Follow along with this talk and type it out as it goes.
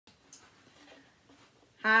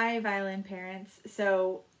Hi, violin parents.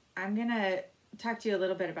 So I'm going to talk to you a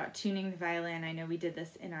little bit about tuning the violin. I know we did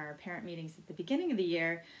this in our parent meetings at the beginning of the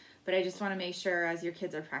year, but I just want to make sure as your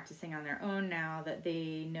kids are practicing on their own now that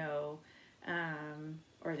they know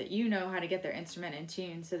or that you know how to get their instrument in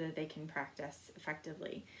tune so that they can practice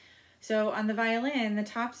effectively. So on the violin, the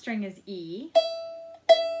top string is E,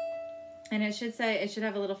 and it should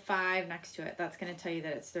have a little 5 next to it. That's going to tell you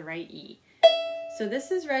that it's the right E. So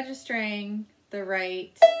this is registering the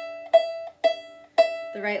right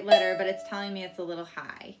letter, but it's telling me it's a little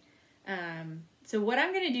high. So what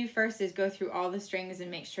I'm going to do first is go through all the strings and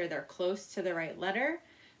make sure they're close to the right letter,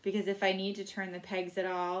 because if I need to turn the pegs at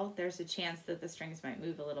all, there's a chance that the strings might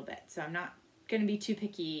move a little bit. So I'm not going to be too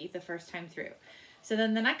picky the first time through. So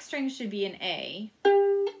then the next string should be an A,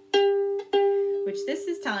 which this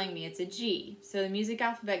is telling me it's a G. So the music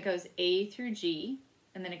alphabet goes A through G,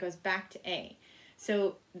 and then it goes back to A.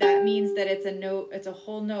 So that means that it's a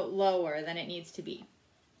whole note lower than it needs to be.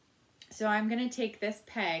 So I'm going to take this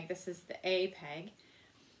peg, this is the A peg,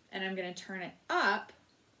 and I'm going to turn it up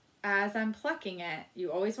as I'm plucking it.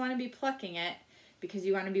 You always want to be plucking it because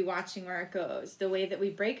you want to be watching where it goes. The way that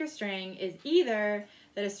we break a string is either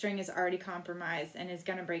that a string is already compromised and is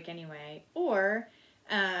going to break anyway, or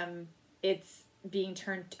it's being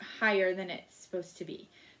turned higher than it's supposed to be.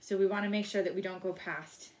 So we want to make sure that we don't go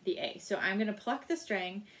past the A. So I'm going to pluck the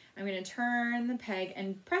string, I'm going to turn the peg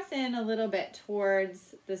and press in a little bit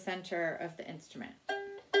towards the center of the instrument.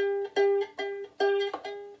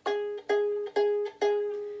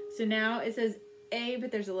 So now it says A,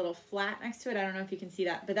 but there's a little flat next to it. I don't know if you can see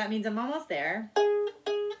that, but that means I'm almost there.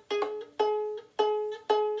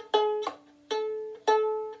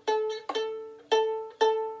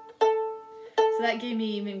 So that gave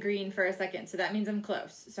me even green for a second, so that means I'm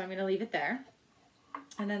close. So I'm going to leave it there.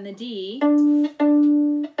 And then the D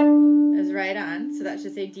is right on, so that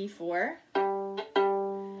should say D4.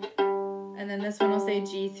 And then this one will say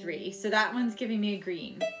G3. So that one's giving me a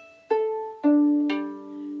green.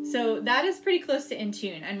 So that is pretty close to in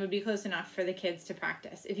tune and would be close enough for the kids to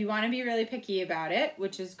practice. If you want to be really picky about it,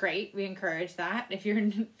 which is great, we encourage that. If you're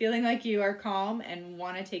feeling like you are calm and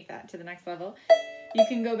want to take that to the next level, you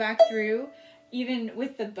can go back through. Even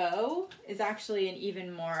with the bow is actually an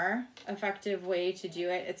even more effective way to do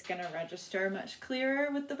it. It's going to register much clearer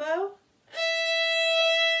with the bow.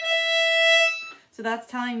 So that's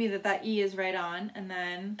telling me that that E is right on, and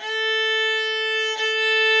then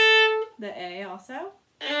the A also.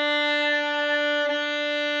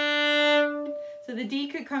 So the D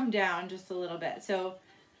could come down just a little bit. So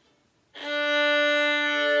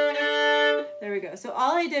there we go. So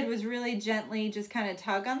all I did was really gently just kind of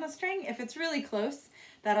tug on the string. If it's really close,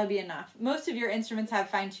 that'll be enough. Most of your instruments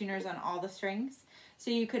have fine tuners on all the strings,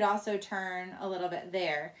 so you could also turn a little bit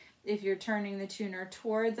there. If you're turning the tuner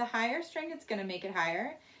towards a higher string, it's going to make it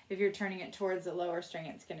higher. If you're turning it towards a lower string,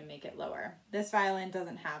 it's going to make it lower. This violin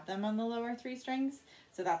doesn't have them on the lower 3 strings,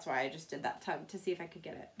 so that's why I just did that tug to see if I could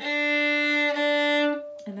get it.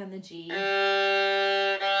 And then the G.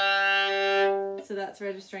 So that's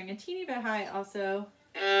registering a teeny bit high also.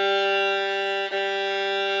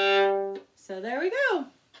 So there we go.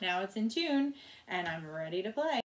 Now it's in tune and I'm ready to play.